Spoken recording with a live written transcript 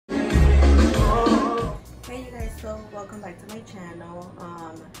welcome back to my channel.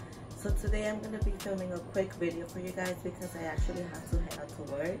 So today I'm going to be filming a quick video for you guys because I actually have to head out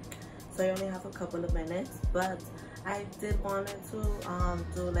to work. So I only have a couple of minutes, but I did wanted to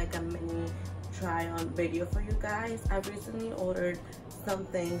do like a mini try on video for you guys. I recently ordered some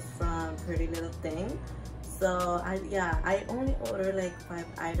things from Prettylittlething. So I only ordered like 5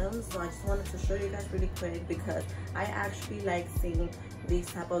 items, so I just wanted to show you guys really quick because I actually like seeing these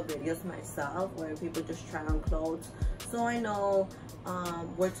type of videos myself where people just try on clothes, so I know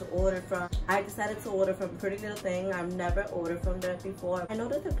where to order from. I decided to order from Prettylittlething. I've never ordered from there before. I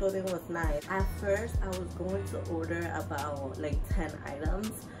noticed the clothing was nice. At first I was going to order about like 10 items,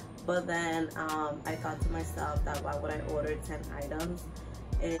 but then I thought to myself that why would I order 10 items?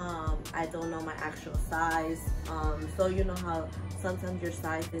 I don't know my actual size, so you know how sometimes your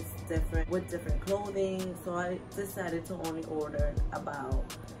size is different with different clothing, so I decided to only order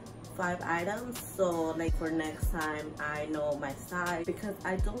about 5 items, so like for next time I know my size, because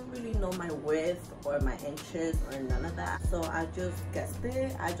I don't really know my width or my inches or none of that, so I just guessed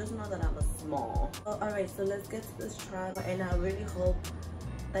it. I just know that I'm a small. Alright, so let's get to this try, and I really hope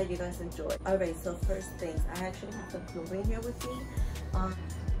that you guys enjoy. Alright, so first things, I actually have the clothing here with me.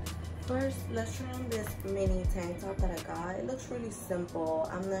 First, let's try on this mini tank top that I got. It looks really simple.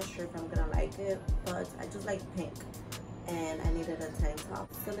 I'm not sure if I'm gonna like it, but I just like pink and I needed a tank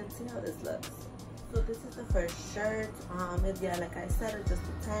top. So let's see how this looks. So this is the first shirt. Yeah, like I said, it's just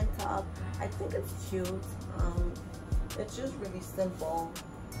a tank top. I think it's cute. It's just really simple,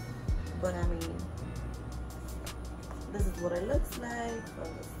 but I mean, this is what it looks like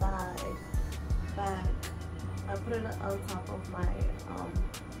from the side, back. I put it on top of my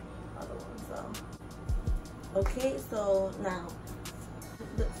other one. So okay, so now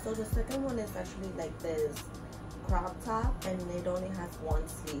the second one is actually like this crop top, and it only has one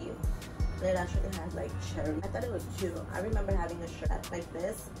sleeve. It actually has like cherry. I thought it was cute. I remember having a shirt like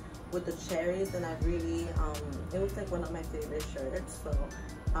this with the cherries, and I really it was like one of my favorite shirts. So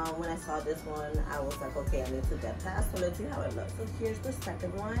when I saw this one, I was like, okay, I need to get that. So let's see how it looks. So here's the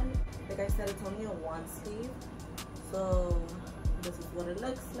second one. Like I said, it's only a one sleeve. So this is what it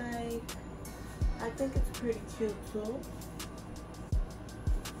looks like. I think it's pretty cute too.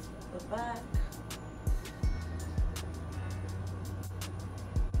 The back.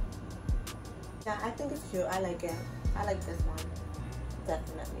 Yeah, I think it's cute. I like it. I like this one.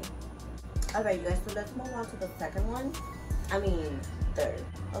 Definitely. Alright, you guys, so let's move on to the second one. I mean, third.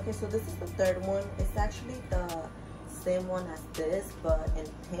 Okay, so this is the third one. It's actually the same one as this, but in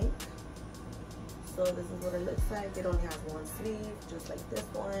pink. So this is what it looks like. It only has one sleeve, just like this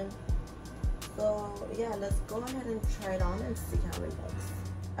one. So yeah, let's go ahead and try it on and see how it looks.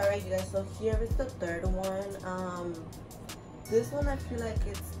 Alright, you guys, so here is the third one. This one I feel like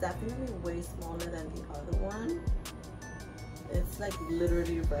it's definitely way smaller than the other one. It's like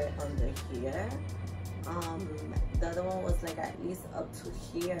literally right under here. The other one was like at least up to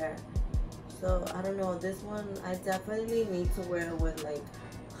here. So I don't know, this one I definitely need to wear with like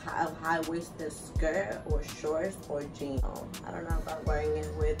a high-waisted skirt or shorts or jeans. I don't know about wearing it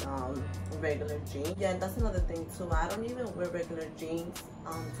with regular jeans. Yeah, and that's another thing too. I don't even wear regular jeans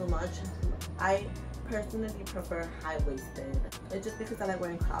too much. I personally prefer high-waisted. It's just because I like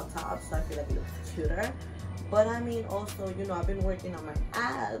wearing crop tops, so I feel like it looks cuter. But I mean, also, you know, I've been working on my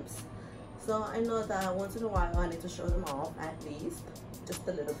abs, so I know that once in a while I need to show them off, at least just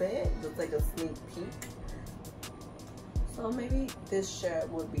a little bit, just like a sneak peek. So maybe this shirt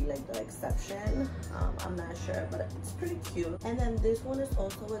would be like the exception. I'm not sure, but it's pretty cute. And then this one is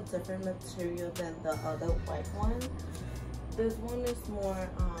also a different material than the other white one. This one is more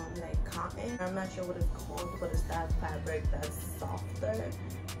like cotton. I'm not sure what it's called, but it's that fabric that's softer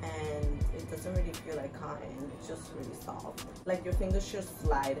and it doesn't really feel like cotton. It's just really soft. Like your fingers should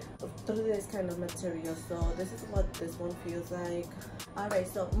slide through this kind of material. So this is what this one feels like. Alright,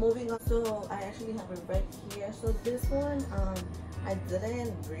 so moving on. So I actually have it right here. So this one, I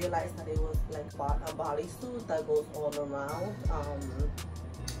didn't realize that it was like a bodysuit that goes all around.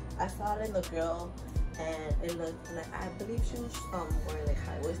 I saw it in the girl, and it looked like, I believe she was wearing like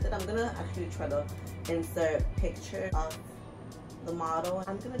high-waisted. I'm gonna actually try to insert picture of the model.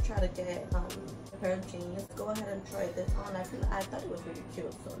 I'm gonna try to get a pair of jeans. Go ahead and try this on. I thought it was really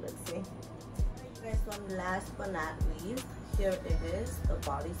cute, so let's see. Okay, so last but not least, here it is, the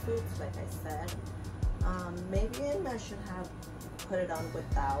bodysuit. Like I said, maybe I should have put it on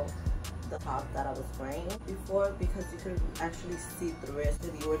without the top that I was wearing before, because you could actually see through it.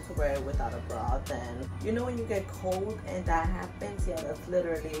 If you were to wear it without a bra, then you know when you get cold and that happens, yeah, that's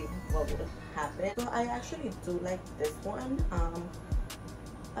literally what would happen. So I actually do like this one.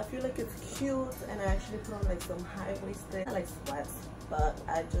 I feel like it's cute, and I actually put on like some high-waisted, I like sweats, but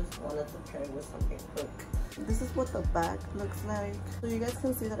I just wanted to pair it with something quick. This is what the back looks like. So you guys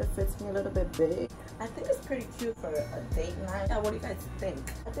can see that it fits me a little bit big. I think it's pretty cute for a date night. Yeah, what do you guys think?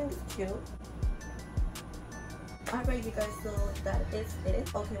 I think it's cute. Alright you guys, so that is it.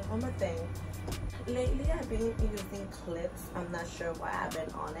 Okay, one more thing. Lately I've been using clips. I'm not sure why I've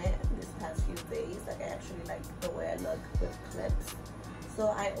been on it this past few days. Like, I actually like the way I look with clips. So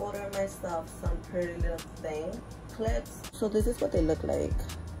I ordered myself some Prettylittlething clips. So this is what they look like.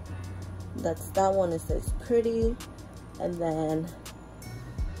 That's that one. It says pretty, and then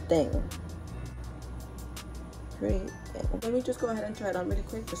thing. Pretty thing. Let me just go ahead and try it on really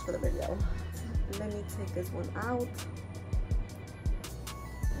quick just for the video. Let me take this one out.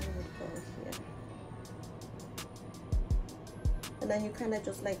 Let me go here. And then you kind of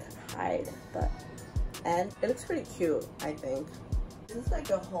just like hide the end. It looks pretty cute, I think. This is like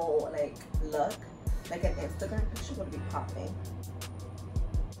a whole like look, like an Instagram picture would be popping.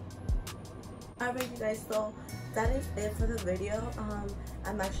 Alright you guys, so that is it for the video.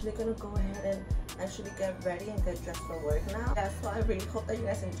 I'm actually gonna go ahead and actually get ready and get dressed for work now. Yeah, so I really hope that you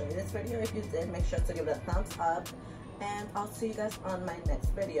guys enjoyed this video. If you did, make sure to give it a thumbs up, and I'll see you guys on my next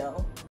video.